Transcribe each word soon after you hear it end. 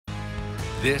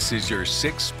This is your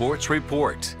 6 Sports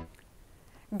Report.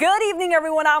 Good evening,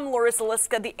 everyone. I'm Larissa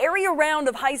Liska. The area round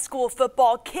of high school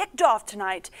football kicked off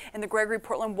tonight, and the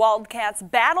Gregory-Portland Wildcats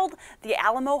battled the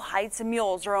Alamo Heights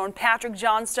Mules. Our own Patrick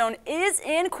Johnstone is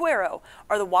in Cuero.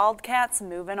 Are the Wildcats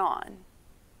moving on?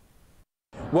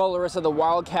 Well, Larissa, the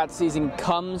Wildcat season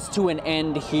comes to an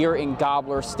end here in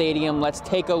Gobbler Stadium. Let's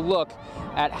take a look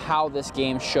at how this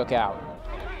game shook out.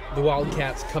 The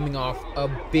Wildcats coming off a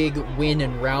big win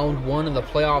in round 1 of the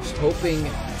playoffs, hoping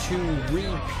to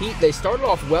repeat. They started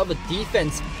off well. The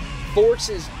defense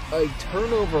forces a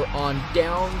turnover on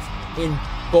downs in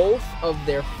both of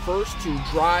their first 2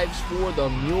 drives for the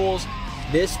Mules.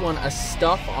 This one a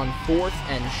stuff on 4th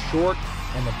and short,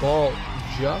 and the ball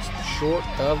just short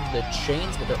of the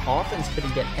chains, but their offense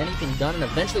couldn't get anything done, and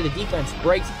eventually the defense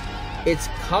breaks. It's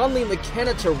Conley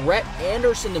McKenna to Rhett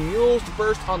Anderson. The Mules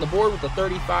first on the board with a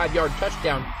 35-yard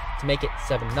touchdown to make it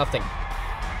 7-0.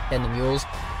 And the Mules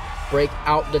break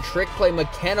out the trick play.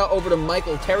 McKenna over to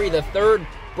Michael Terry. The third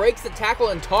breaks the tackle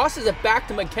and tosses it back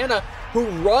to McKenna, who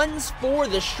runs for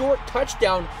the short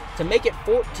touchdown to make it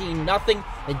 14-0.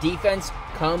 The defense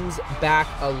comes back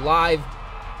alive.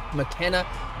 McKenna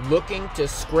looking to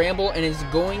scramble, and is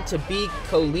going to be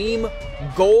Kaleem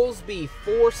Goldsby.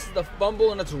 Forces the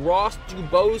fumble, and it's Ross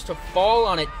Dubose to fall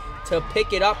on it to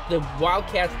pick it up. The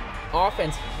Wildcats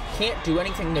offense can't do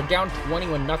anything. They're down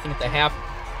 21-0 at the half.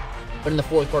 But in the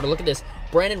fourth quarter, look at this.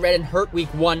 Brandon Redden hurt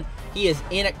week 1. He is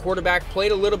in at quarterback.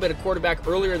 Played a little bit of quarterback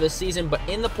earlier this season, but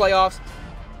in the playoffs,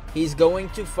 he's going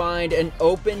to find an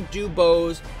open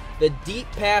Dubose. The deep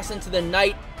pass into the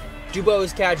night.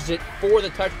 Dubose catches it for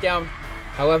the touchdown.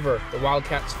 However, the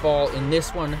Wildcats fall in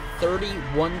this one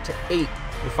 31-8,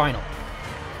 the final.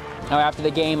 Now, after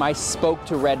the game, I spoke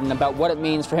to Redden about what it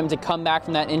means for him to come back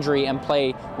from that injury and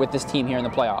play with this team here in the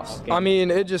playoffs. I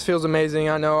mean, it just feels amazing.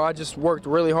 I know I just worked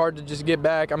really hard to just get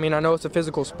back. I mean, I know it's a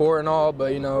physical sport and all,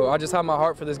 but, you know, I just have my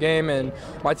heart for this game, and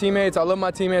my teammates, I love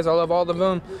my teammates. I love all of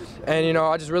them, and, you know,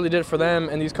 I just really did it for them,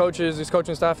 and these coaches, this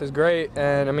coaching staff is great,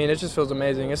 and, I mean, it just feels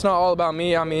amazing. It's not all about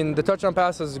me. I mean, the touchdown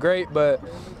passes is great, but,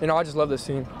 you know, I just love this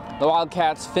team. The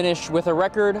Wildcats finish with a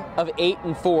record of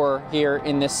 8-4 here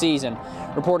in this season.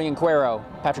 Reporting in Cuero,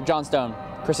 Patrick Johnstone,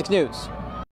 Chris 6 News.